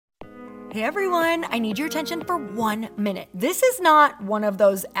Hey everyone, I need your attention for 1 minute. This is not one of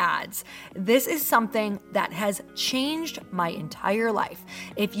those ads. This is something that has changed my entire life.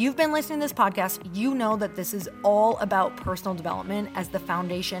 If you've been listening to this podcast, you know that this is all about personal development as the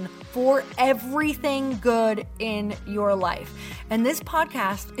foundation for everything good in your life. And this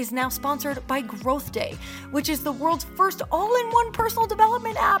podcast is now sponsored by Growth Day, which is the world's first all-in-one personal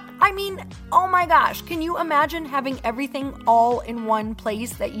development app. I mean, oh my gosh, can you imagine having everything all in one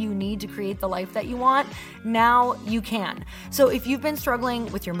place that you need to create the life that you want? Now you can. So if you've been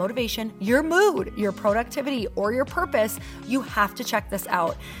struggling with your motivation, your mood, your productivity, or your purpose, you have to check this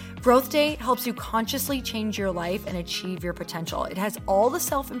out. Growth Day helps you consciously change your life and achieve your potential. It has all the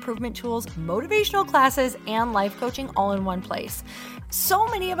self-improvement tools, motivational classes, and life coaching all in one place. So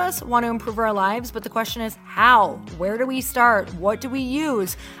many of us want to improve our lives, but the question is how? Where do we start? What do we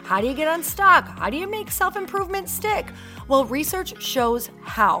use? How do you get unstuck? How do you make self-improvement stick? Well, research shows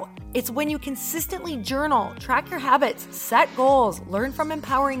how. It's when you consistently journal, track your habits, set goals, learn from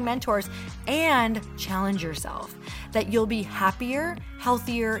empowering mentors, and challenge yourself that you'll be happier,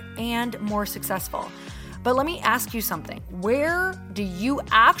 healthier, and more successful. But let me ask you something. Where do you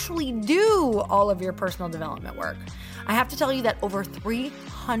actually do all of your personal development work? I have to tell you that over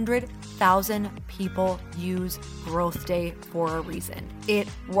 300,000 people use Growth Day for a reason. It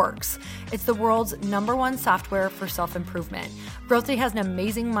works. It's the world's #1 software for self-improvement. Growth Day has an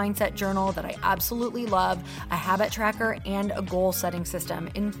amazing mindset journal that I absolutely love, a habit tracker, and a goal-setting system.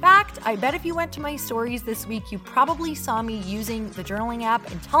 In fact, I bet if you went to my stories this week, you probably saw me using the journaling app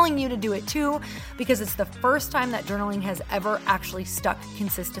and telling you to do it too, because it's the first time that journaling has ever actually stuck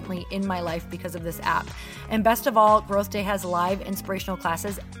consistently in my life because of this app. And best of all, Growth Day has live inspirational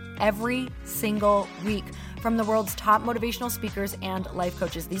classes every single week from the world's top motivational speakers and life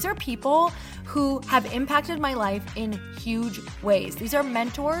coaches. These are people who have impacted my life in huge ways. These are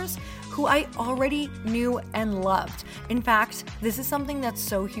mentors who I already knew and loved. In fact, this is something that's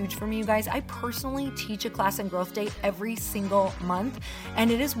so huge for me, you guys. I personally teach a class in Growth Day every single month,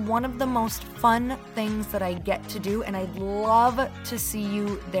 and it is one of the most fun things that I get to do, and I'd love to see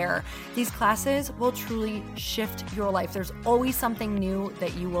you there. These classes will truly shift your life. There's always something new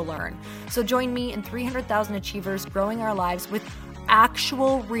that you will learn. So join me and 300,000 achievers growing our lives with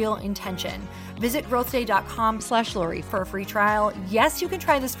actual real intention. Visit growthday.com/Lori for a free trial. Yes, you can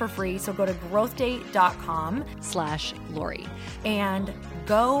try this for free. So go to growthday.com/Lori and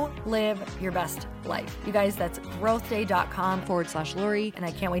go live your best life. You guys, that's growthday.com/Lori. And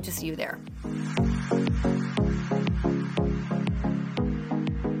I can't wait to see you there.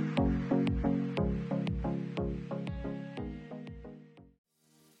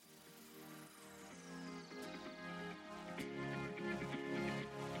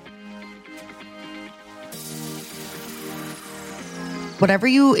 Whatever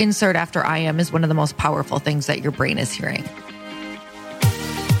you insert after I am is one of the most powerful things that your brain is hearing.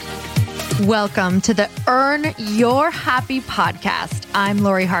 Welcome to the Earn Your Happy podcast. I'm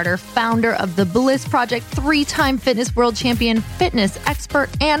Lori Harder, founder of The Bliss Project, 3-time fitness world champion, fitness expert,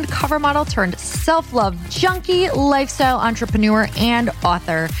 and cover model turned self-love junkie, lifestyle entrepreneur, and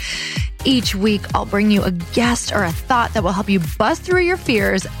author. Each week, I'll bring you a guest or a thought that will help you bust through your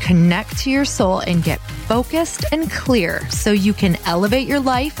fears, connect to your soul, and get focused and clear so you can elevate your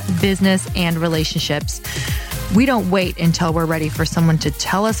life, business, and relationships. We don't wait until we're ready for someone to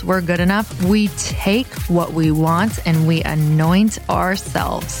tell us we're good enough. We take what we want and we anoint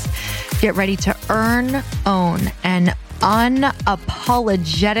ourselves. Get ready to earn, own, and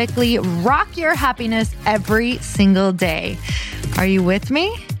unapologetically rock your happiness every single day. Are you with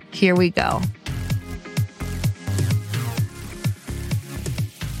me? Here we go.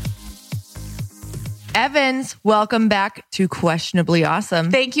 Evans, welcome back to Questionably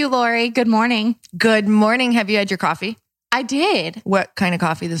Awesome. Thank you, Lori. Good morning. Good morning. Have you had your coffee? I did. What kind of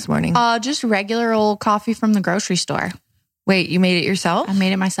coffee this morning? Just regular old coffee from the grocery store. Wait, you made it yourself? I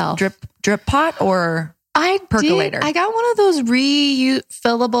made it myself. Drip pot or percolator? I got one of those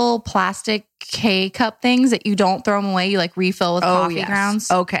refillable plastic K-cup things that you don't throw them away. You like refill with coffee grounds.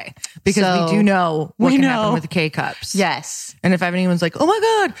 Okay. Because we do know what can happen with the K-cups. Yes. And if anyone's like, oh my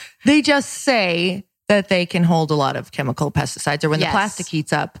God, they just say that they can hold a lot of chemical pesticides, or when the plastic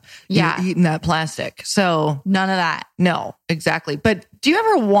heats up, you're eating that plastic. So none of that. No, exactly. But do you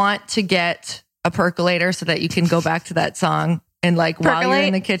ever want to get a percolator so that you can go back to that song? And like while you're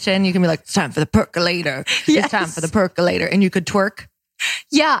in the kitchen, you can be like, it's time for the percolator. Yes. It's time for the percolator. And you could twerk.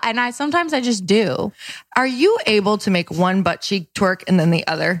 Yeah. And sometimes I just do. Are you able to make one butt cheek twerk and then the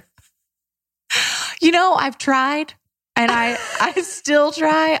other? You know, I've tried and I still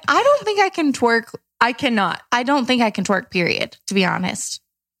try. I don't think I can twerk. I cannot. I don't think I can twerk, period, to be honest.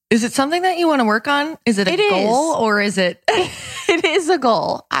 Is it something that you want to work on? Is it a goal or is it? It is a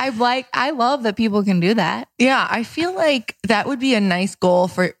goal. I love that people can do that. Yeah, I feel like that would be a nice goal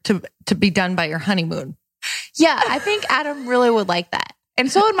to be done by your honeymoon. Yeah, I think Adam really would like that. And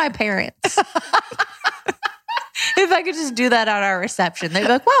so would my parents. If I could just do that at our reception, they'd be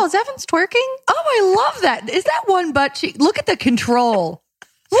like, wow, is Evans twerking? Oh, I love that. Is that one butt cheek? Look at the control.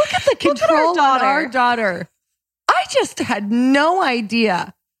 Look at the control on our daughter. I just had no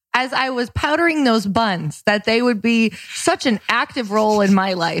idea as I was powdering those buns that they would be such an active role in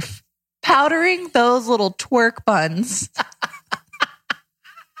my life. Powdering those little twerk buns.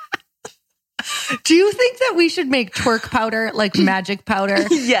 Do you think that we should make twerk powder like magic powder?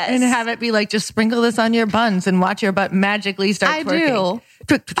 Yes. And have it be like, just sprinkle this on your buns and watch your butt magically start twerking. I do.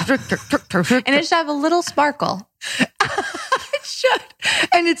 And it should have a little sparkle. It should.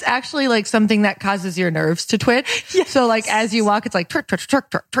 And it's actually like something that causes your nerves to twitch. Yes. So like as you walk, it's like twerk, twerk,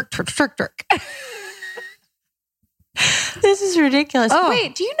 twerk, twerk, twerk, twerk, twerk, twerk. This is ridiculous. Oh.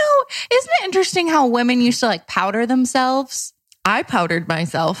 Wait, do you know, isn't it interesting how women used to like powder themselves? I powdered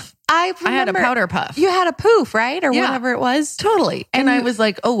myself. I had a powder puff. You had a poof, right? Or whatever it was. Totally. And I was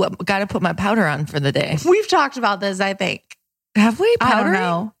like, oh, got to put my powder on for the day. We've talked about this, I think. Have we? Powdering? I don't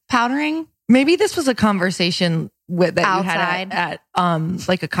know. Powdering? Maybe this was a conversation that outside. You had at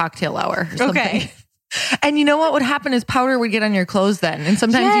like a cocktail hour or something. Okay. And you know what would happen is powder would get on your clothes then. And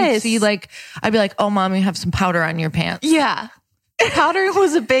sometimes you'd see like, I'd be like, oh, mom, you have some powder on your pants. Yeah. Powder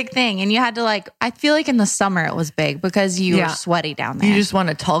was a big thing. And you had to like, I feel like in the summer it was big because you were sweaty down there. You just want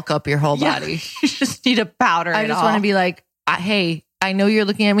to talc up your whole body. You just need to powder I just want to be like, hey, I know you're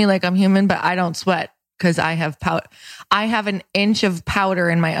looking at me like I'm human, but I don't sweat because I have powder. I have an inch of powder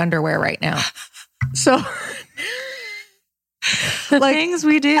in my underwear right now. So the things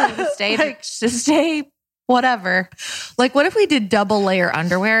we do to stay whatever. Like, what if we did double layer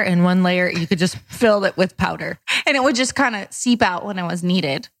underwear and one layer you could just fill it with powder and it would just kind of seep out when it was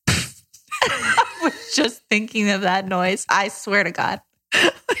needed? I was just thinking of that noise. I swear to God.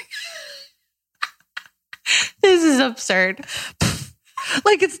 This is absurd.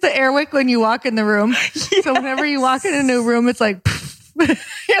 Like it's the Airwick when you walk in the room. Yes. So whenever you walk in a new room, it's like,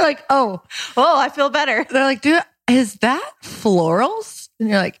 you're like, oh, I feel better. They're like, is that florals? And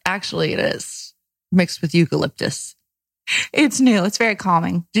you're like, actually it is mixed with eucalyptus. It's new. It's very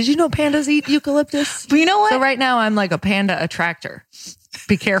calming. Did you know pandas eat eucalyptus? But you know what? So right now I'm like a panda attractor.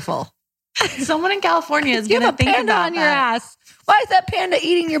 Be careful. Someone in California is going to think panda about on your ass. Why is that panda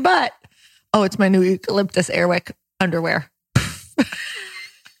eating your butt? Oh, it's my new eucalyptus Airwick underwear.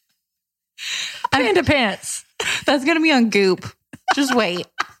 Panda pants. That's going to be on Goop. Just wait.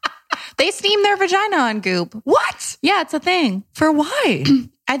 They steam their vagina on Goop. What? Yeah, it's a thing. For why?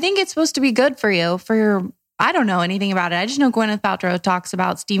 I think it's supposed to be good for you. I don't know anything about it. I just know Gwyneth Paltrow talks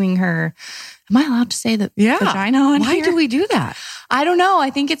about steaming her. Am I allowed to say that vagina on Why here? do we do that? I don't know. I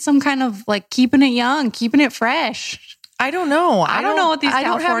think it's some kind of like keeping it young, keeping it fresh. I don't know. I don't know what these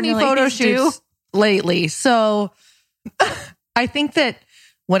California ladies do lately. So I think that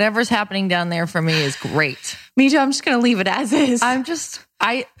whatever's happening down there for me is great. Me too. I'm just going to leave it as is.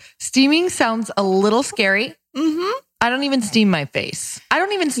 Steaming sounds a little scary. Mm-hmm. I don't even steam my face. I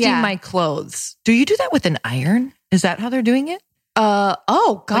don't even steam my clothes. Do you do that with an iron? Is that how they're doing it?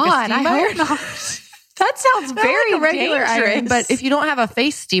 Oh God, like I hope not. That sounds very like a regular dangerous. Iron, but if you don't have a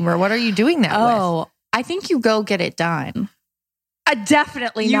face steamer, what are you doing that with? Oh, I think you go get it done.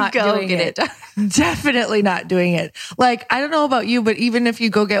 Definitely not doing it. Definitely not doing it. Like, I don't know about you, but even if you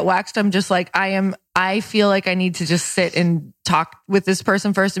go get waxed, I'm just like, I feel like I need to just sit and talk with this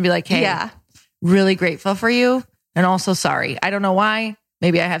person first and be like, hey, really grateful for you. And also sorry. I don't know why.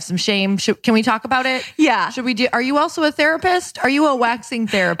 Maybe I have some shame. Can we talk about it? Yeah. Are you also a therapist? Are you a waxing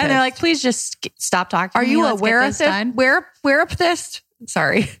therapist? And they're like, please just stop talking. Are you a wearapist?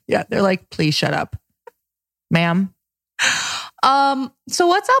 Sorry. Yeah. They're like, please shut up, ma'am. So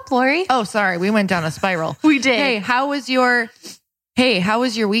what's up, Lori? Oh, sorry. We went down a spiral. We did. Hey, how was your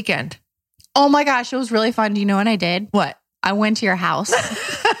weekend? Oh my gosh. It was really fun. Do you know what I did? What? I went to your house.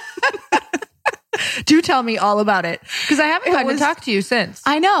 Do tell me all about it. Because I haven't gotten to talk to you since.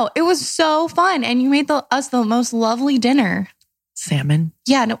 I know. It was so fun. And you made us the most lovely dinner. Salmon.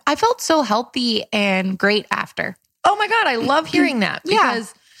 Yeah. No, I felt so healthy and great after. Oh my God. I love hearing that.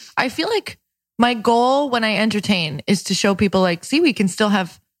 Because I feel like my goal when I entertain is to show people like, see, we can still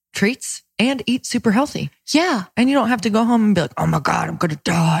have treats and eat super healthy. Yeah. And you don't have to go home and be like, oh my God, I'm going to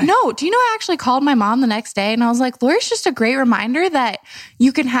die. No. Do you know, I actually called my mom the next day and I was like, Lori's just a great reminder that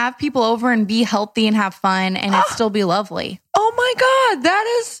you can have people over and be healthy and have fun and it still be lovely. Oh my God.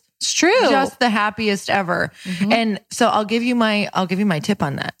 It's true. Just the happiest ever. Mm-hmm. And so I'll give you my tip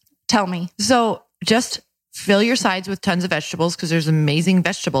on that. Tell me. So just fill your sides with tons of vegetables because there's amazing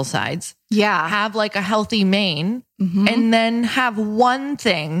vegetable sides. Yeah. Have like a healthy main and then have one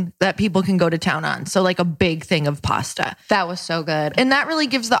thing that people can go to town on. So like a big thing of pasta. That was so good. And that really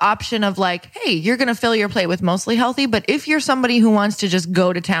gives the option of like, hey, you're going to fill your plate with mostly healthy. But if you're somebody who wants to just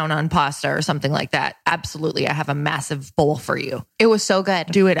go to town on pasta or something like that, absolutely. I have a massive bowl for you. It was so good.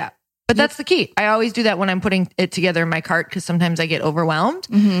 Do it up. But that's the key. I always do that when I'm putting it together in my cart because sometimes I get overwhelmed.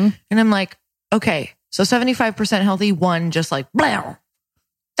 And I'm like, okay, so 75% healthy, one just like, blah.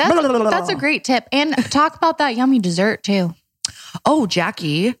 That's a great tip. And talk about that yummy dessert too. Oh,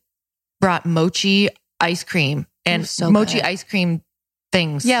 Jackie brought mochi ice cream and mochi ice cream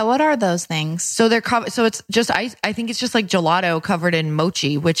things. Yeah, what are those things? So they're so it's just ice. I think it's just like gelato covered in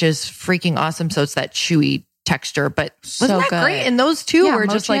mochi, which is freaking awesome. So it's that chewy texture, but wasn't that great? And those two were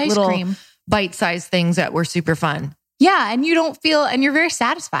just like little bite-sized things that were super fun. Yeah, and you don't feel, and you're very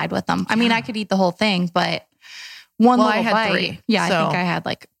satisfied with them. I mean, I could eat the whole thing, but one little I had bite. 3. Yeah, so, I think I had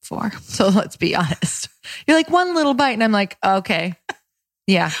like 4. So let's be honest. You're like one little bite, and I'm like, okay.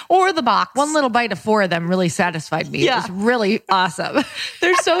 Yeah. Or the box. One little bite of 4 of them really satisfied me. Yeah. It was really awesome.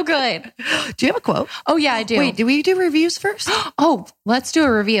 They're so good. Do you have a quote? Oh, yeah, I do. Wait, do we do reviews first? Oh, let's do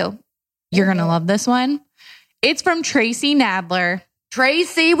a review. You're going to love this one. It's from Tracy Nadler.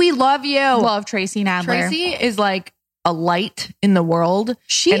 Tracy, we love you. Love Tracy Nadler. Tracy is like a light in the world.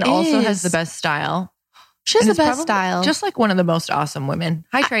 She also has the best style. She has the best style. Just like one of the most awesome women.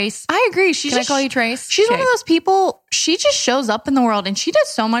 Hi, Trace. I agree. Can I call you Trace? She's one of those people, she just shows up in the world and she does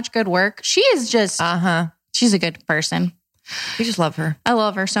so much good work. She is just, she's a good person. We just love her. I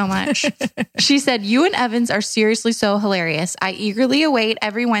love her so much. She said, you and Evans are seriously so hilarious. I eagerly await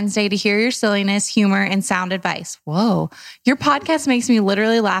every Wednesday to hear your silliness, humor, and sound advice. Whoa. Your podcast makes me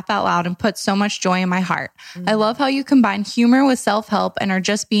literally laugh out loud and put so much joy in my heart. I love how you combine humor with self-help and are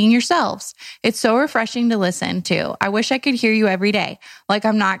just being yourselves. It's so refreshing to listen to. I wish I could hear you every day. Like,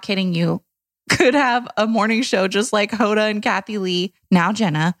 I'm not kidding you. Could have a morning show just like Hoda and Kathy Lee, now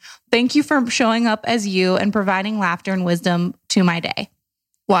Jenna. Thank you for showing up as you and providing laughter and wisdom to my day.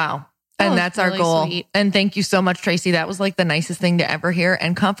 Wow. And that's really our goal. Sweet. And thank you so much, Tracy. That was like the nicest thing to ever hear.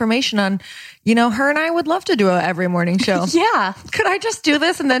 And confirmation on, her and I would love to do a every morning show. Yeah. Could I just do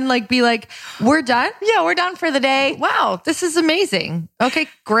this and then like be like, we're done? Yeah, we're done for the day. Wow. This is amazing. Okay,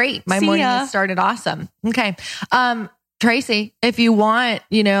 great. My morning has started awesome. Okay. Tracy, if you want,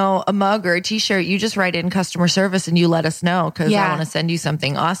 a mug or a t-shirt, you just write in customer service and you let us know because I want to send you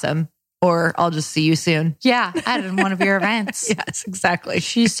something awesome or I'll just see you soon. Yeah. At one of your events. Yes, exactly.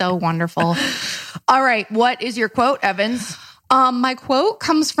 She's so wonderful. All right. What is your quote, Evans? My quote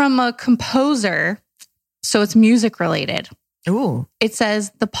comes from a composer. So it's music related. Ooh. It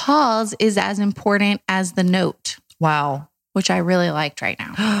says, the pause is as important as the note. Wow. Which I really liked right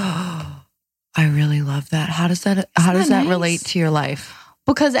now. I really love that. How does that relate to your life?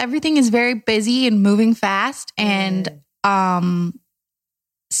 Because everything is very busy and moving fast. And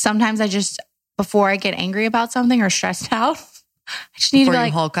sometimes before I get angry about something or stressed out, I just need to be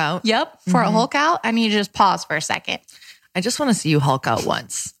like, Hulk out. Yep. For a Hulk out, I need to just pause for a second. I just want to see you Hulk out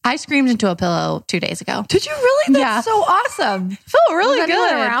once. I screamed into a pillow 2 days ago. Did you really? That's so awesome. Felt really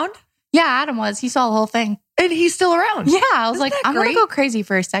good. Around? Yeah, Adam was. He saw the whole thing. And he's still around. Yeah. I was like, I'm going to go crazy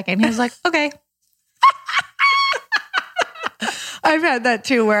for a second. He was like, okay. I've had that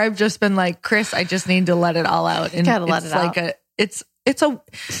too, where I've just been like, Chris, I just need to let it all out. And gotta let it out.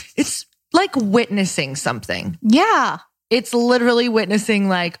 It's like witnessing something. Yeah. It's literally witnessing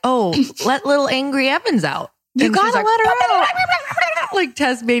like, oh, let little angry Evans out. You gotta let her out. Like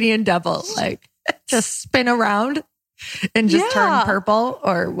Tasmanian devil, like just spin around and just turn purple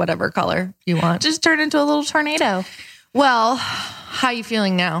or whatever color you want. Just turn into a little tornado. Well, how are you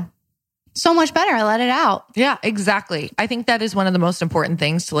feeling now? So much better. I let it out. Yeah, exactly. I think that is one of the most important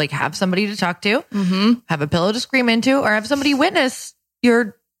things to like have somebody to talk to, have a pillow to scream into, or have somebody witness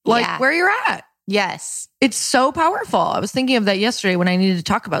your where you're at. Yes. It's so powerful. I was thinking of that yesterday when I needed to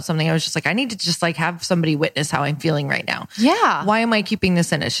talk about something. I was just like, I need to just like have somebody witness how I'm feeling right now. Yeah. Why am I keeping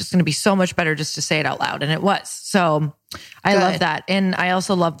this in? It's just going to be so much better just to say it out loud. And it was. So I love that. And I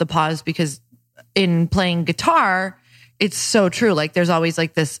also love the pause because in playing guitar, it's so true. Like there's always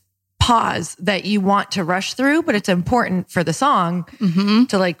like this pause that you want to rush through, but it's important for the song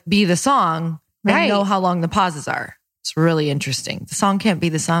to like be the song and know how long the pauses are. It's really interesting. The song can't be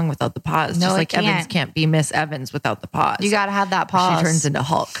the song without the pause. No, just like Evans can't be Miss Evans without the pause. You got to have that pause. She turns into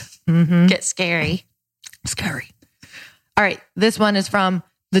Hulk. Get scary. Scary. All right. This one is from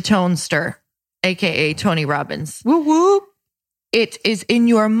the Tonester, aka Tony Robbins. Woo woo. It is in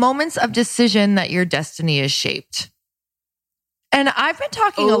your moments of decision that your destiny is shaped. And I've been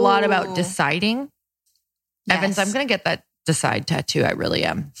talking a lot about deciding. Yes. Evans, I'm going to get that decide tattoo. I really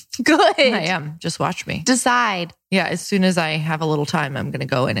am. Good. I am. Just watch me. Decide. Yeah. As soon as I have a little time, I'm going to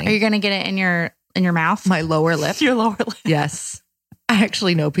go in and Are you going to get it in your mouth? my lower lip. Your lower lip. Yes. I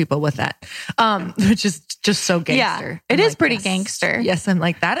actually know people with that. Which is just so gangster. Yeah, it is pretty yes. gangster. Yes. I'm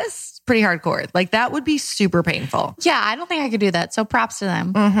like, that is pretty hardcore. Like that would be super painful. Yeah, I don't think I could do that. So props to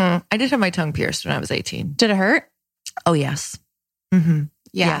them. Mm-hmm. I did have my tongue pierced when I was 18. Did it hurt? Oh, yes. Mm-hmm.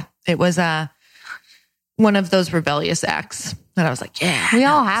 Yeah. It was one of those rebellious acts that I was like, yeah. We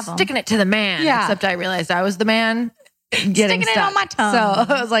all have them. Sticking it to the man. Yeah. Except I realized I was the man getting Sticking it stuck. on my tongue. So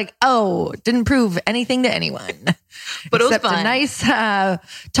I was like, oh, didn't prove anything to anyone. But it was except fun. a nice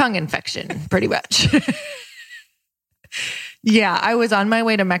tongue infection, pretty much. Yeah, I was on my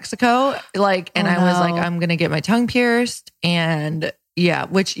way to Mexico, and I was like, I'm going to get my tongue pierced. And yeah,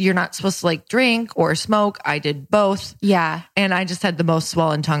 which you're not supposed to like drink or smoke. I did both. Yeah. And I just had the most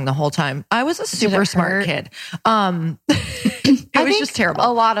swollen tongue the whole time. I was a super smart kid. It was just terrible.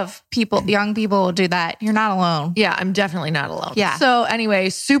 A lot of people, young people will do that. You're not alone. Yeah, I'm definitely not alone. Yeah. So anyway,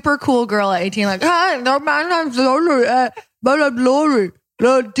 super cool girl at 18, like, hi, no, my name's Lori. My name's Lori.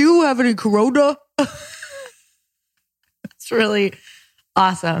 Do you have any Corona? It's really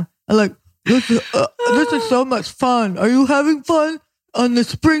awesome. I'm like, this is so much fun. Are you having fun on the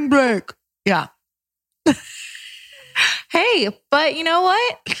spring break? Yeah. Hey, but you know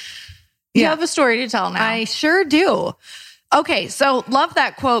what? You have a story to tell now. I sure do. Okay, so love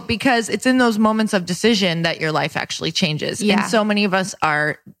that quote because it's in those moments of decision that your life actually changes. Yeah. And so many of us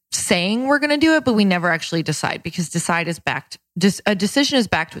are saying we're going to do it, but we never actually decide because a decision is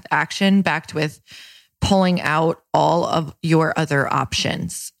backed with action, backed with pulling out all of your other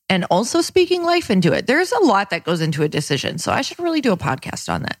options and also speaking life into it. There's a lot that goes into a decision. So I should really do a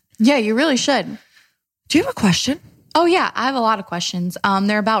podcast on that. Yeah, you really should. Do you have a question? Oh yeah, I have a lot of questions.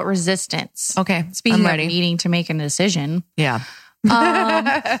 They're about resistance. Okay. Speaking I'm of ready. needing to make a decision. Yeah.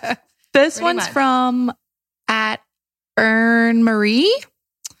 This one's from @EarnMarie.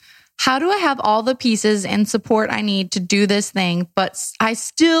 How do I have all the pieces and support I need to do this thing, but I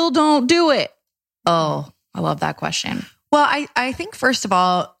still don't do it? Oh, I love that question. Well, I think first of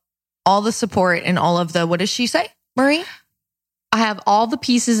all the support and all of the, what does she say, Marie? I have all the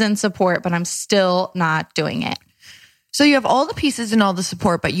pieces and support, but I'm still not doing it. So you have all the pieces and all the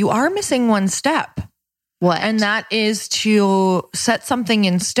support, but you are missing one step. What? And that is to set something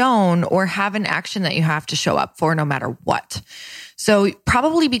in stone or have an action that you have to show up for no matter what. So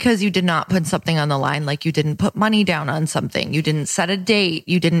probably because you did not put something on the line, like you didn't put money down on something, you didn't set a date,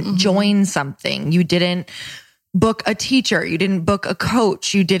 you didn't join something, you didn't book a teacher, you didn't book a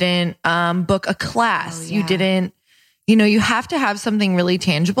coach, you didn't book a class, you didn't, you have to have something really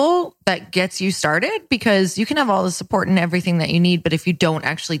tangible that gets you started because you can have all the support and everything that you need. But if you don't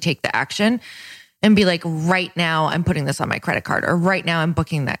actually take the action and be like, right now I'm putting this on my credit card, or right now I'm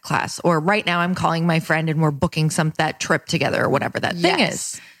booking that class, or right now I'm calling my friend and we're booking that trip together, or whatever that thing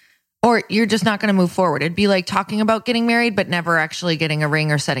is, or you're just not going to move forward. It'd be like talking about getting married, but never actually getting a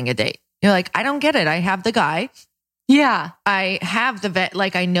ring or setting a date. You're like, I don't get it. I have the guy. Yeah. I have the vet.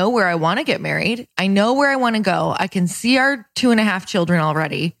 Like, I know where I want to get married. I know where I want to go. I can see our 2.5 children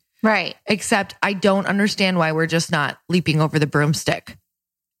already. Right. Except I don't understand why we're just not leaping over the broomstick.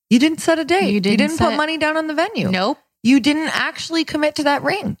 You didn't set a date. You didn't put money down on the venue. Nope. You didn't actually commit to that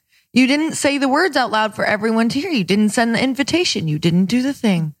ring. You didn't say the words out loud for everyone to hear. You didn't send the invitation. You didn't do the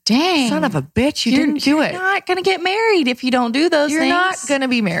thing. Dang. Son of a bitch. You didn't do it. You're not going to get married if you don't do those things. You're not going to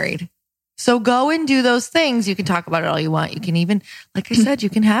be married. So go and do those things. You can talk about it all you want. You can even, like I said, you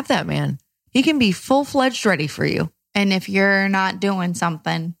can have that man. He can be full-fledged ready for you. And if you're not doing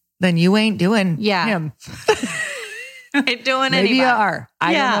something, then you ain't doing ain't him. doing Maybe anybody. you are.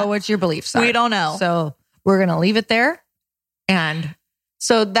 I don't know what your beliefs are. We don't know. So we're going to leave it there. And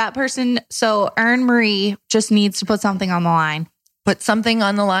so that person, @EarnMarie just needs to put something on the line. Put something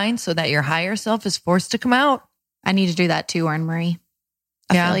on the line so that your higher self is forced to come out. I need to do that too, @EarnMarie.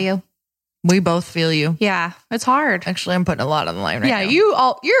 I feel you. We both feel you. Yeah, it's hard. Actually, I'm putting a lot on the line right now.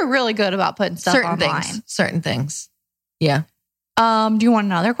 Yeah, you're really good about putting stuff on the line. Certain things. Yeah. Do you want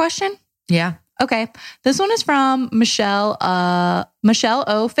another question? Yeah. Okay. This one is from Michelle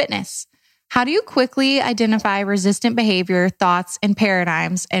O Fitness. How do you quickly identify resistant behavior, thoughts, and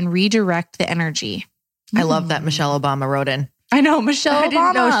paradigms and redirect the energy? I love that Michelle Obama wrote in. I know, Michelle Obama. I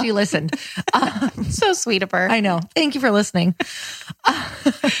didn't know she listened. So sweet of her. I know. Thank you for listening.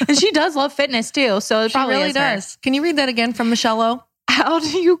 And she does love fitness too. So it probably really does. Can you read that again from Michelle O? How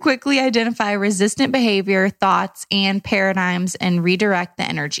do you quickly identify resistant behavior, thoughts, and paradigms and redirect the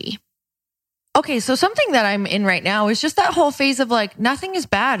energy? Okay, so something that I'm in right now is just that whole phase of like, nothing is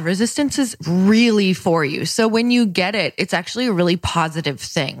bad. Resistance is really for you. So when you get it, it's actually a really positive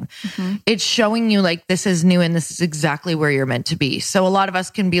thing. Mm-hmm. It's showing you like, this is new and this is exactly where you're meant to be. So a lot of us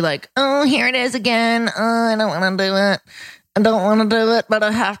can be like, oh, here it is again. Oh, I don't want to do it. I don't want to do it, but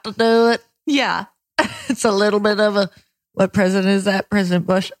I have to do it. Yeah. It's a little bit of a, what president is that? President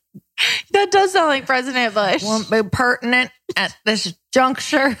Bush? That does sound like President Bush. Won't be pertinent at this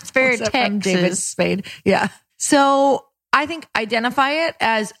juncture. It's very Texas. David Spade. Yeah. So I think identify it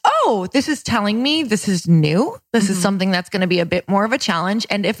as, oh, this is telling me this is new. This is something that's going to be a bit more of a challenge.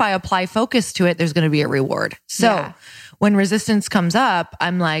 And if I apply focus to it, there's going to be a reward. So when resistance comes up,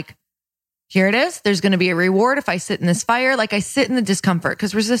 I'm like, here it is. There's going to be a reward if I sit in this fire. Like I sit in the discomfort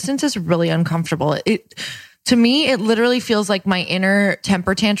because resistance is really uncomfortable. To me, it literally feels like my inner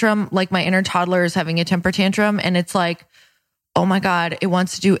temper tantrum, like my inner toddler is having a temper tantrum. And it's like, oh my God, it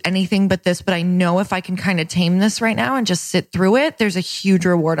wants to do anything but this. But I know if I can kind of tame this right now and just sit through it, there's a huge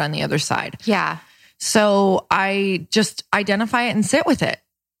reward on the other side. Yeah. So I just identify it and sit with it.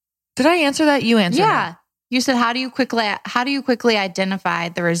 Did I answer that? You answered. Yeah. You said, how do you quickly identify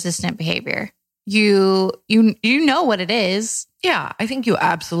the resistant behavior? You know what it is. Yeah, I think you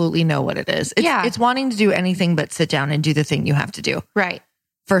absolutely know what it is. It's wanting to do anything but sit down and do the thing you have to do. Right.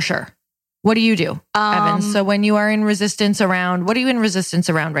 For sure. What do you do, Evan? So when you are in resistance around, what are you in resistance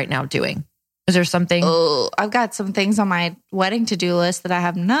around right now doing? Is there something? Oh, I've got some things on my wedding to-do list that I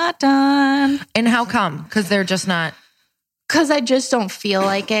have not done. And how come? Because they're just not. Because I just don't feel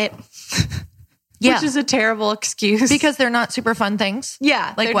like it. Yeah. Which is a terrible excuse. Because they're not super fun things?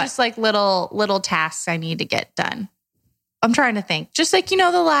 Yeah. Like they're what? just like little tasks I need to get done. I'm trying to think. Just like, the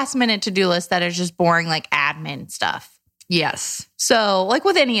last minute to-do list that is just boring, like admin stuff. Yes. So like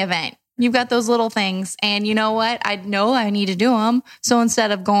with any event, you've got those little things and you know what? I know I need to do them. So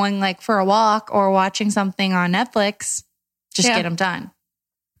instead of going like for a walk or watching something on Netflix, just get them done.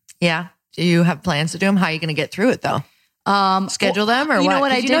 Yeah. Do you have plans to do them? How are you going to get through it though? Schedule them or what? You know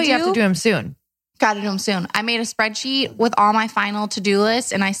what I did you have to do them soon. Got to do them soon. I made a spreadsheet with all my final to-do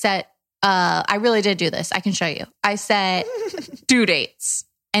lists and I set, I really did do this. I can show you. I set due dates.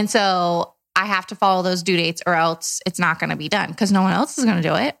 And so I have to follow those due dates or else it's not going to be done because no one else is going to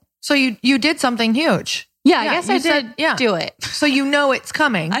do it. So you did something huge. Yeah, I guess I did do it. So you know it's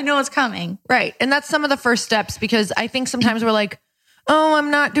coming. I know it's coming. Right. And that's some of the first steps because I think sometimes we're like, oh, I'm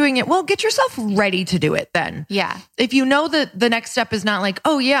not doing it. Well, get yourself ready to do it then. Yeah. If you know that the next step is not like,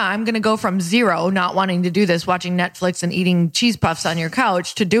 oh yeah, I'm going to go from zero, not wanting to do this, watching Netflix and eating cheese puffs on your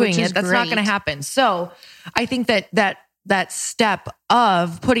couch to doing it, that's not going to happen. So I think that step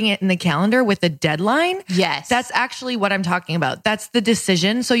of putting it in the calendar with a deadline. Yes. That's actually what I'm talking about. That's the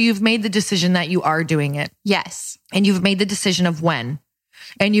decision. So you've made the decision that you are doing it. Yes. And you've made the decision of when.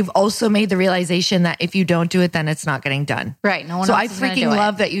 And you've also made the realization that if you don't do it, then it's not getting done. Right. No one so else I is gonna freaking do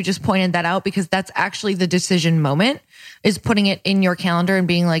love that you just pointed that out because that's actually the decision moment is putting it in your calendar and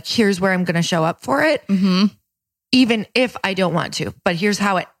being like, here's where I'm going to show up for it. Mm-hmm. Even if I don't want to, but here's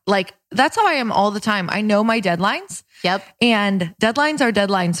how it, like, that's how I am all the time. I know my deadlines. Yep. And deadlines are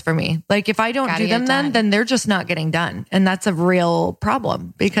deadlines for me. Like if I don't do them then they're just not getting done. And that's a real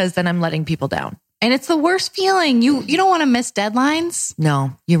problem because then I'm letting people down. And it's the worst feeling. You don't want to miss deadlines.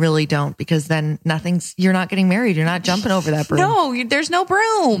 No, you really don't because then you're not getting married. You're not jumping over that broom. No, there's no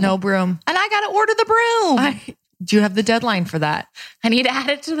broom. No broom. And I got to order the broom. Do you have the deadline for that? I need to add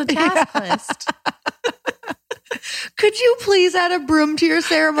it to the task list. Could you please add a broom to your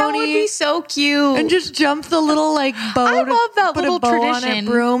ceremony? That would be so cute. And just jump the little like bow. I love that little tradition.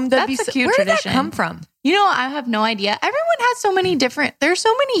 Broom. That's a cute tradition. Where did that come from? I have no idea. Everyone has so many there's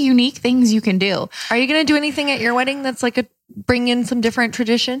so many unique things you can do. Are you going to do anything at your wedding that's like bring in some different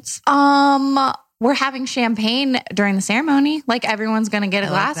traditions? We're having champagne during the ceremony. Like everyone's going to get a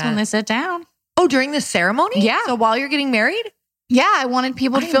glass when they sit down. Oh, during the ceremony? Yeah. So while you're getting married? Yeah. I wanted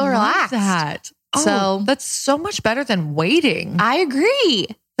people to feel relaxed. That. Oh, so that's so much better than waiting. I agree.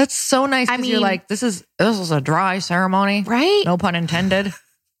 That's so nice. I mean, you're like, this is a dry ceremony. Right. No pun intended.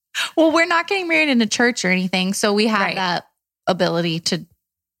 Well, we're not getting married in a church or anything. So we have that ability to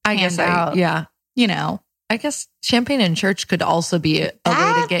hand out. Yeah. I guess champagne in church could also be a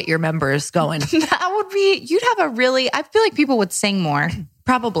way to get your members going. That would be, I feel like people would sing more.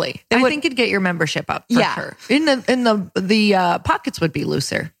 Probably. I think it'd get your membership up for sure. In the pockets would be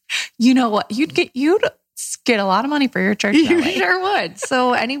looser. You know what? You'd get a lot of money for your church. You sure would.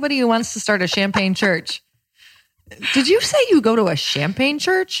 So anybody who wants to start a champagne church. Did you say you go to a champagne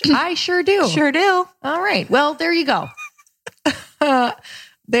church? I sure do. Sure do. All right. Well, there you go.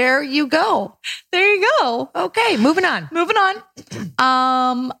 There you go. There you go. Okay. Moving on.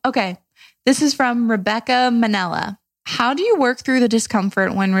 Okay. This is from Rebecca Manella. How do you work through the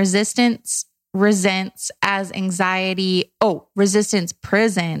discomfort when resistance presents as anxiety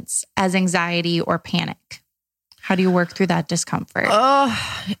or panic? How do you work through that discomfort?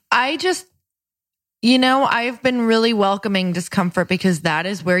 I've been really welcoming discomfort because that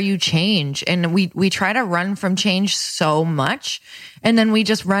is where you change. And we try to run from change so much, and then we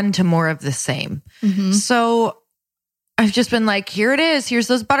just run to more of the same. Mm-hmm. So I've just been like, here it is. Here's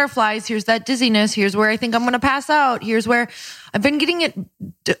those butterflies. Here's that dizziness. Here's where I think I'm going to pass out. Here's where I've been getting it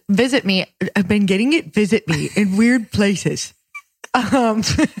visit me. I've been getting it visit me in weird places. When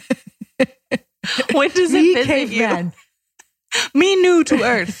does it visit you? Me new to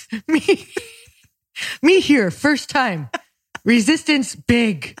earth. Me here, first time. Resistance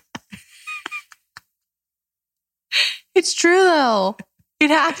big. It's true though. It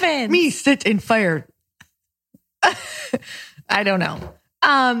happens. Me sit in fire. I don't know.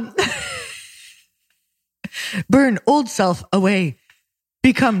 Burn old self away.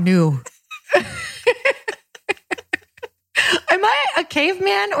 Become new. Am I a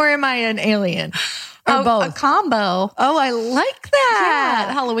caveman or am I an alien? Or both? A combo. Oh, I like that.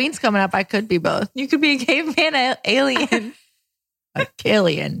 Yeah. Halloween's coming up. I could be both. You could be a caveman, alien. A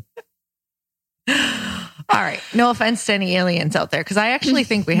alien. All right. No offense to any aliens out there, because I actually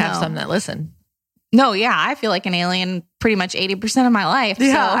think we have some that listen. No, yeah. I feel like an alien pretty much 80% of my life.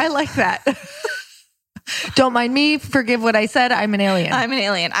 Yeah, so. I like that. Don't mind me. Forgive what I said. I'm an alien. I'm an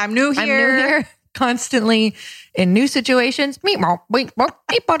alien. I'm new here. Constantly in new situations. That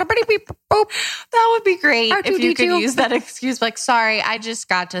would be great if you could use that excuse. Like, sorry, I just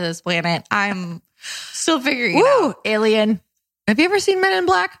got to this planet. I'm still figuring it out. Alien. Have you ever seen Men in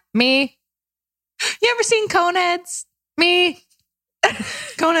Black? Me. You ever seen Coneheads? Me.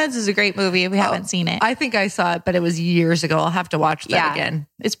 Coneheads is a great movie if we haven't seen it. I think I saw it, but it was years ago. I'll have to watch that again.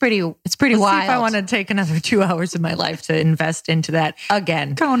 It's pretty wild. See if I want to take another 2 hours of my life to invest into that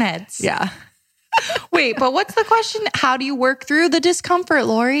again. Coneheads. Yeah. Wait, but what's the question? How do you work through the discomfort,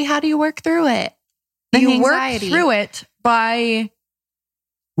 Lori? How do you work through it? You work through it by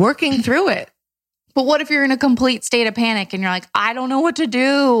working through it. But what if you're in a complete state of panic and you're like, I don't know what to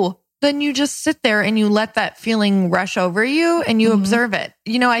do? Then you just sit there and you let that feeling rush over you and you observe it.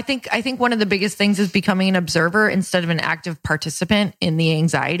 I think one of the biggest things is becoming an observer instead of an active participant in the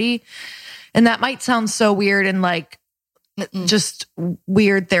anxiety. And that might sound so weird and like just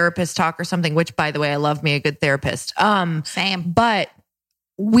weird therapist talk or something, which by the way, I love me a good therapist. Same. But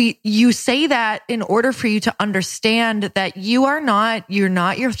you say that in order for you to understand that you're not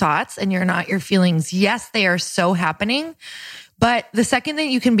your thoughts and you're not your feelings. Yes, they are so happening. But the second that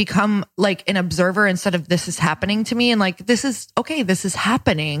you can become like an observer instead of this is happening to me and like, this is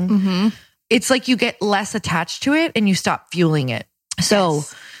happening. It's like you get less attached to it and you stop fueling it. So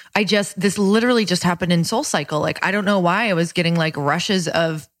this literally just happened in Soul Cycle. Like, I don't know why I was getting like rushes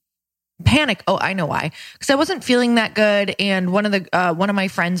of panic. Oh, I know why. Because I wasn't feeling that good. And one of my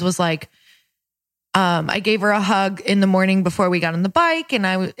friends was like, I gave her a hug in the morning before we got on the bike. And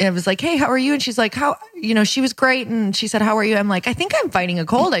I was like, hey, how are you? And she's like, she was great. And she said, how are you? I'm like, I think I'm fighting a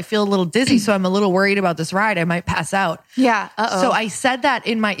cold. I feel a little dizzy. So I'm a little worried about this ride. I might pass out. Yeah. So I said that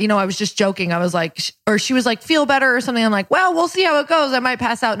in my, I was just joking. I was like, or she was like, feel better or something. I'm like, well, we'll see how it goes. I might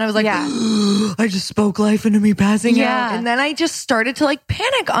pass out. And I was like, I just spoke life into me passing out. And then I just started to like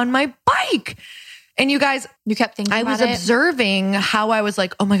panic on my bike. And you guys, you kept thinking I was observing how I was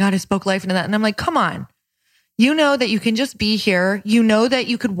like, oh my God, I spoke life into that. And I'm like, come on. You know that you can just be here. You know that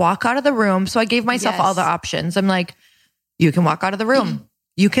you could walk out of the room. So I gave myself all the options. I'm like, you can walk out of the room.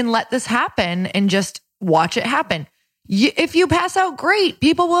 You can let this happen and just watch it happen. If you pass out, great.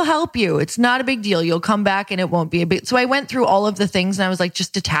 People will help you. It's not a big deal. You'll come back and it won't be a big. So I went through all of the things and I was like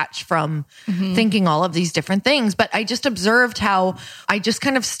just detached from thinking all of these different things. But I just observed how I just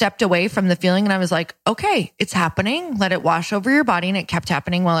kind of stepped away from the feeling and I was like, okay, it's happening. Let it wash over your body. And it kept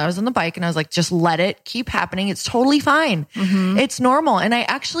happening while I was on the bike. And I was like, just let it keep happening. It's totally fine. It's normal. And I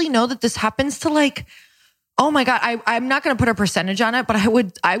actually know that this happens to like, oh my God, I'm not going to put a percentage on it, but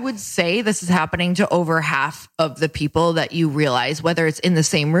I would say this is happening to over half of the people that you realize, whether it's in the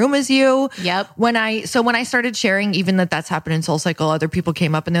same room as you. Yep. When I started sharing even that's happened in Soul Cycle, other people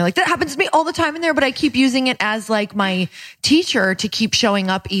came up and they're like, that happens to me all the time in there, but I keep using it as like my teacher to keep showing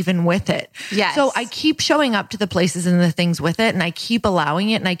up even with it. Yes. So I keep showing up to the places and the things with it and I keep allowing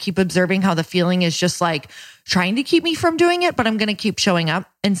it and I keep observing how the feeling is just like trying to keep me from doing it, but I'm going to keep showing up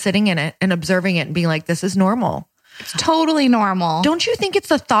and sitting in it and observing it and being like, this is normal. It's totally normal. Don't you think it's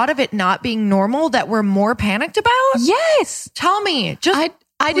the thought of it not being normal that we're more panicked about? Yes. Tell me. Just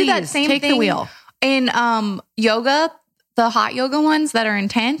I did that same take thing the wheel. in yoga. the hot yoga ones that are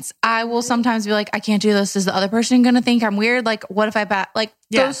intense, I will sometimes be like, I can't do this. Is the other person going to think I'm weird? Like, what if I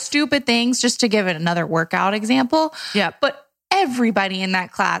those stupid things, just to give it another workout example. Yeah. But everybody in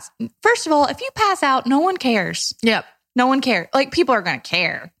that class, first of all, if you pass out, no one cares. Yep. No one cares. Like, people are going to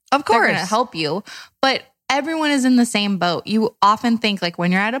care. Of course. They're going to help you. But everyone is in the same boat. You often think like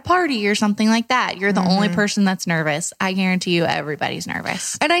when you're at a party or something like that, you're the only person that's nervous. I guarantee you everybody's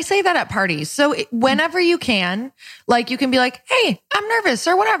nervous. And I say that at parties. So whenever you can, like you can be like, hey, I'm nervous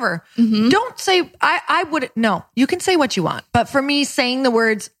or whatever. Don't say, I wouldn't, no, you can say what you want. But for me, saying the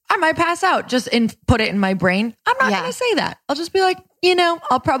words, I might pass out, just put it in my brain. I'm not going to say that. I'll just be like,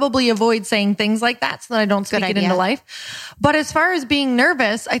 I'll probably avoid saying things like that so that I don't speak it into life. But as far as being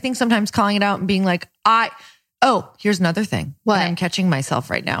nervous, I think sometimes calling it out and being like, here's another thing. What? I'm catching myself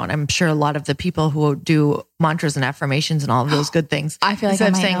right now. And I'm sure a lot of the people who do mantras and affirmations and all of those good things. I feel like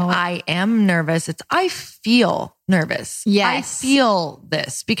instead of saying, I am nervous, it's I feel nervous. Yes. I feel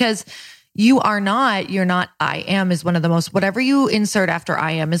this because you're not, I am is one of the most, whatever you insert after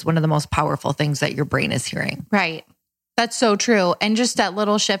I am is one of the most powerful things that your brain is hearing. Right. That's so true. And just that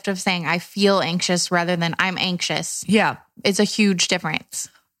little shift of saying, I feel anxious rather than I'm anxious. Yeah. It's a huge difference.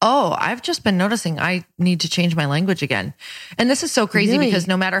 Oh, I've just been noticing I need to change my language again. And this is so crazy because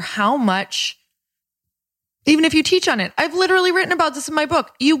no matter how much, even if you teach on it, I've literally written about this in my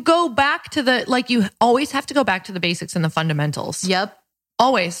book. You go back to you always have to go back to the basics and the fundamentals. Yep.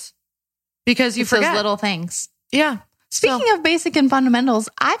 Always. Because you forget those little things. Yeah. Speaking of basic and fundamentals,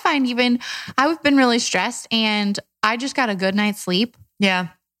 I find I've been really stressed and I just got a good night's sleep. Yeah.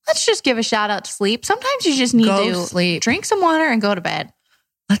 Let's just give a shout out to sleep. Sometimes you just need to sleep, drink some water and go to bed.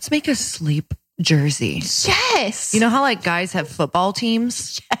 Let's make a sleep jersey. Yes. You know how like guys have football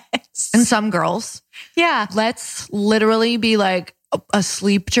teams? Yes. And some girls? Yeah. Let's literally be like a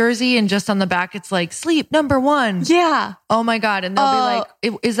sleep jersey and just on the back it's like sleep number 1. Yeah. Oh my God. And they'll be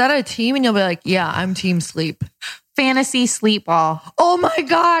like, is that a team? And you'll be like, yeah, I'm team sleep. Fantasy sleep ball. Oh my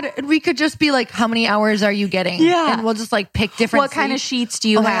God. And we could just be like, how many hours are you getting? Yeah. And we'll just like pick different What kind of sheets do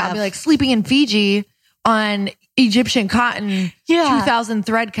you have? I'll be like sleeping in Fiji on Egyptian cotton, 2000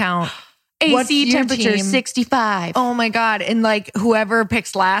 thread count. AC temperature 65. Oh my God. And like whoever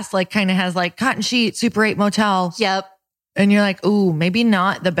picks last, like kind of has like cotton sheet, Super 8 motel. Yep. And you're like, ooh, maybe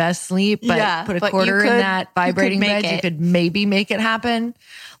not the best sleep, but put a quarter in that vibrating bed. You could maybe make it happen.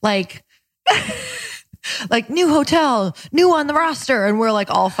 Like, like new hotel, new on the roster. And we're like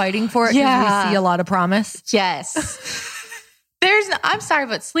all fighting for it because we see a lot of promise. Yes. I'm sorry,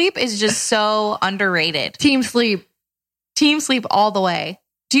 but sleep is just so underrated. Team sleep all the way.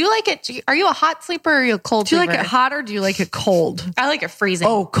 Do you like it? Are you a hot sleeper or are you a cold sleeper? Do you like it hot or do you like it cold? I like it freezing.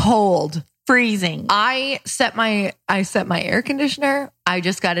 Oh, cold. Freezing. I set my air conditioner. I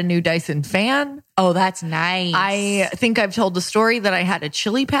just got a new Dyson fan. Oh, that's nice. I think I've told the story that I had a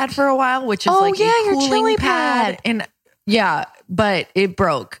chili pad for a while, which is like a your cooling chili pad. And but it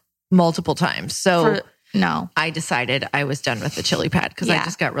broke multiple times. So I decided I was done with the chili pad because I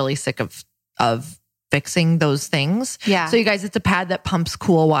just got really sick of fixing those things. Yeah. So you guys, it's a pad that pumps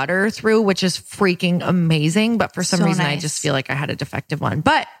cool water through, which is freaking amazing. But for some reason, I just feel like I had a defective one.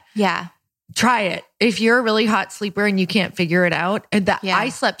 But try it. If you're a really hot sleeper and you can't figure it out, I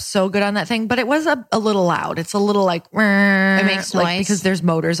slept so good on that thing, but it was a little loud. It's a little like, it makes noise because there's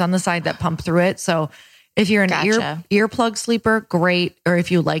motors on the side that pump through it. So if you're an earplug sleeper, great. Or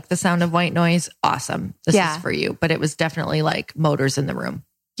if you like the sound of white noise, awesome. This is for you. But it was definitely like motors in the room.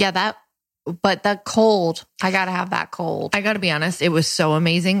 Yeah, but the cold, I got to have that cold. I got to be honest, it was so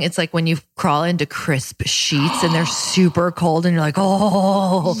amazing. It's like when you crawl into crisp sheets and they're super cold and you're like,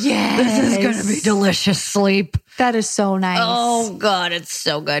 oh, this is going to be delicious sleep. That is so nice. Oh God, it's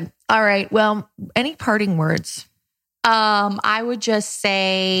so good. All right. Well, any parting words? I would just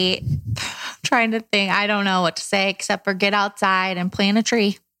say, trying to think, I don't know what to say except for get outside and plant a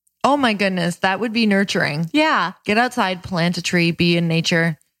tree. Oh my goodness. That would be nurturing. Yeah. Get outside, plant a tree, be in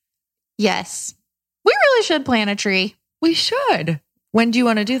nature. Yes. We really should plant a tree. We should. When do you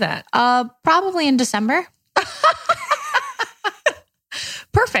want to do that? Probably in December.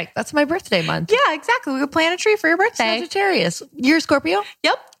 Perfect. That's my birthday month. Yeah, exactly. We could plant a tree for your birthday. Sagittarius. You're a Scorpio?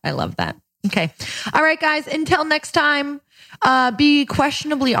 Yep. I love that. Okay. All right, guys. Until next time, be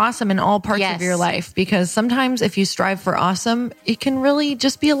questionably awesome in all parts of your life, because sometimes if you strive for awesome, it can really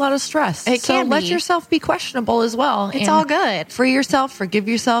just be a lot of stress. So let yourself be questionable as well. It's all good. Free yourself, forgive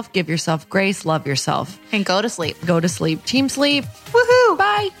yourself, give yourself grace, love yourself. And go to sleep. Go to sleep. Team sleep. Woohoo.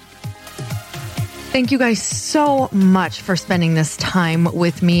 Bye. Thank you guys so much for spending this time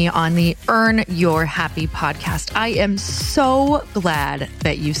with me on the Earn Your Happy podcast. I am so glad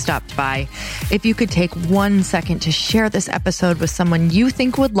that you stopped by. If you could take 1 second to share this episode with someone you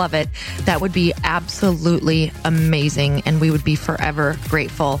think would love it, that would be absolutely amazing, and we would be forever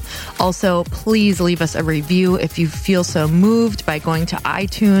grateful. Also, please leave us a review if you feel so moved by going to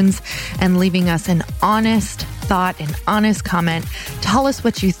iTunes and leaving us an honest thought, an honest comment. Tell us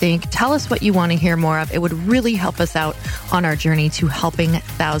what you think. Tell us what you want to hear more of. It would really help us out on our journey to helping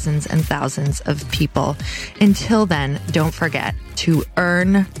thousands and thousands of people. Until then, don't forget to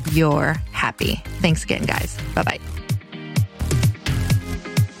earn your happy. Thanks again, guys. Bye-bye.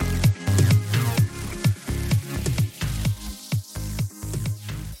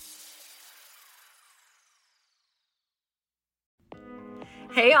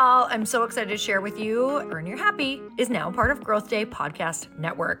 Hey all, I'm so excited to share with you Earn Your Happy is now part of Growth Day Podcast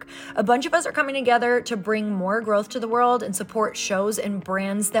Network. A bunch of us are coming together to bring more growth to the world and support shows and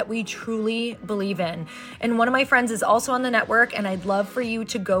brands that we truly believe in. And one of my friends is also on the network, and I'd love for you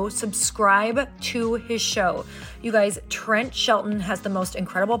to go subscribe to his show. You guys, Trent Shelton has the most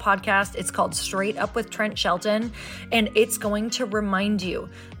incredible podcast. It's called Straight Up with Trent Shelton, and it's going to remind you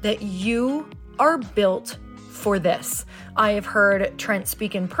that you are built for this. I have heard Trent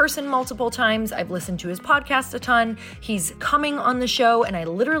speak in person multiple times. I've listened to his podcast a ton. He's coming on the show, and I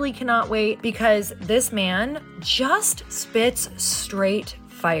literally cannot wait because this man just spits straight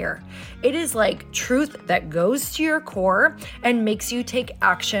fire. It is like truth that goes to your core and makes you take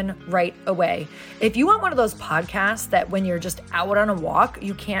action right away. If you want one of those podcasts that when you're just out on a walk,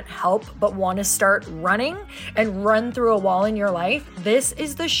 you can't help but want to start running and run through a wall in your life, this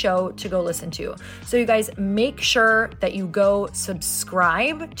is the show to go listen to. So you guys, make sure that you go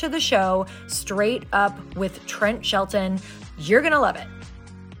subscribe to the show Straight Up with Trent Shelton. You're going to love it.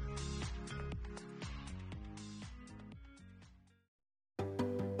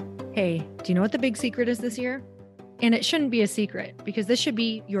 Hey, do you know what the big secret is this year? And it shouldn't be a secret because this should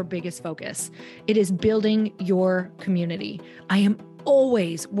be your biggest focus. It is building your community. I am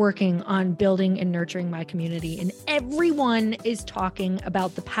always working on building and nurturing my community, and everyone is talking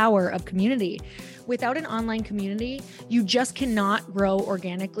about the power of community. Without an online community, you just cannot grow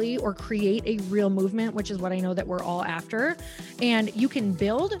organically or create a real movement, which is what I know that we're all after. And you can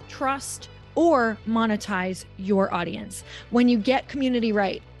build trust or monetize your audience. When you get community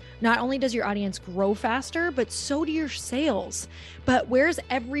right, not only does your audience grow faster, but so do your sales. But where's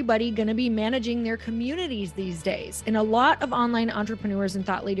everybody going to be managing their communities these days? And a lot of online entrepreneurs and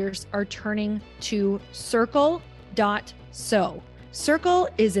thought leaders are turning to Circle.so. Circle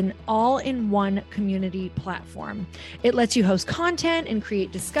is an all-in-one community platform. It lets you host content and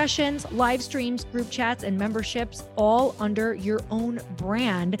create discussions, live streams, group chats, and memberships all under your own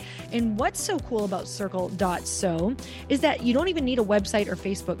brand. And what's so cool about Circle.so is that you don't even need a website or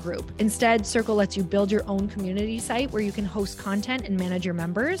Facebook group. Instead, Circle lets you build your own community site where you can host content and manage your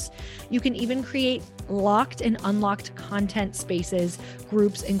members. You can even create locked and unlocked content spaces,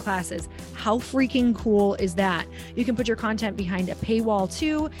 groups, and classes. How freaking cool is that? You can put your content behind a paywall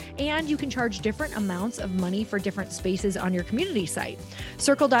too, and you can charge different amounts of money for different spaces on your community site.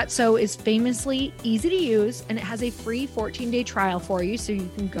 Circle.so is famously easy to use, and it has a free 14-day trial for you, so you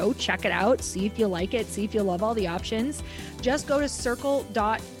can go check it out, see if you like it, see if you love all the options. Just go to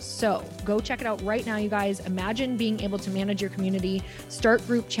Circle.so. Go check it out right now, you guys. Imagine being able to manage your community, start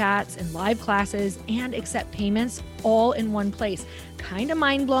group chats and live classes, and accept payments all in one place. Kind of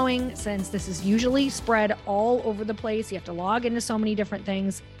mind-blowing since this is usually spread all over the place. You have to log into so many different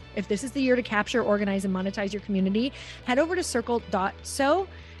things. If this is the year to capture, organize, and monetize your community, head over to Circle.so.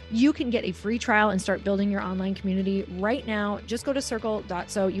 You can get a free trial and start building your online community right now. Just go to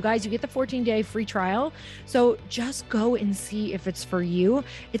Circle.so. You guys, you get the 14-day free trial. So just go and see if it's for you.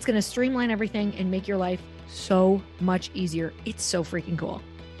 It's going to streamline everything and make your life so much easier. It's so freaking cool.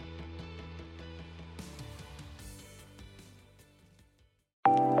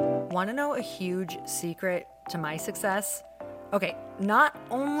 Want to know a huge secret to my success? Okay, not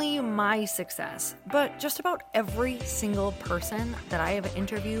only my success, but just about every single person that I have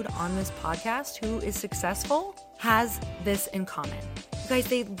interviewed on this podcast who is successful has this in common. You guys,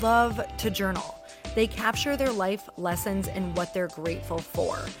 they love to journal. They capture their life lessons and what they're grateful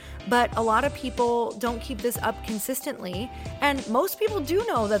for. But a lot of people don't keep this up consistently, and most people do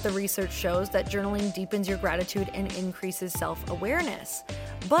know that the research shows that journaling deepens your gratitude and increases self-awareness.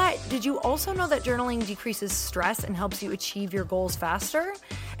 But did you also know that journaling decreases stress and helps you achieve your goals faster?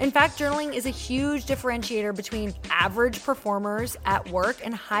 In fact, journaling is a huge differentiator between average performers at work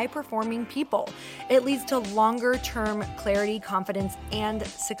and high-performing people. It leads to longer-term clarity, confidence, and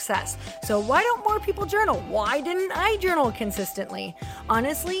success. So why don't more people journal? Why didn't I journal consistently?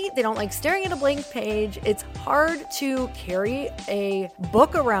 Honestly, they don't like staring at a blank page. It's hard to carry a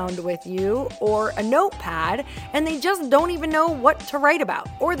book around with you or a notepad, and they just don't even know what to write about,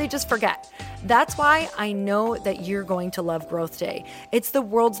 or they just forget. That's why I know that you're going to love Growth Day. It's the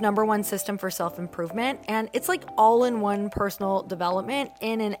world's #1 system for self-improvement, and it's like all-in-one personal development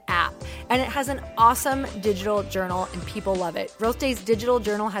in an app. And it has an awesome digital journal, and people love it. Growth Day's digital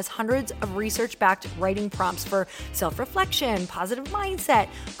journal has hundreds of research-backed writing prompts for self-reflection, positive mindset,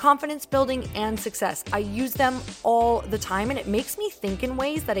 confidence building, and success. I use them all the time, and it makes me think in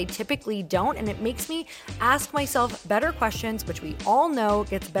ways that I typically don't, and it makes me ask myself better questions, which we all know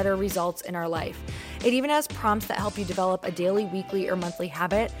gets better results in our life. It even has prompts that help you develop a daily, weekly, or monthly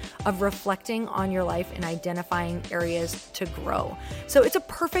habit of reflecting on your life and identifying areas to grow. So it's a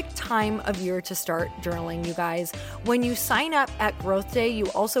perfect time of year to start journaling, you guys. When you sign up at Growth Day, you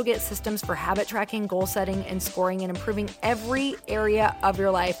also get systems for habit tracking, goal setting, and scoring, and improving every area of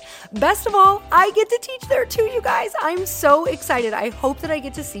your life. Best of all, I get to teach there too, you guys. I'm so excited. I hope that I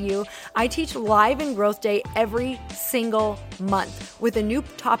get to see you. I teach live in Growth Day every single month with a new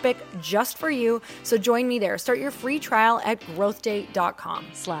topic just for you. So join me there. Start your free trial at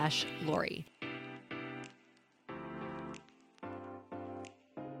growthday.com/Lori.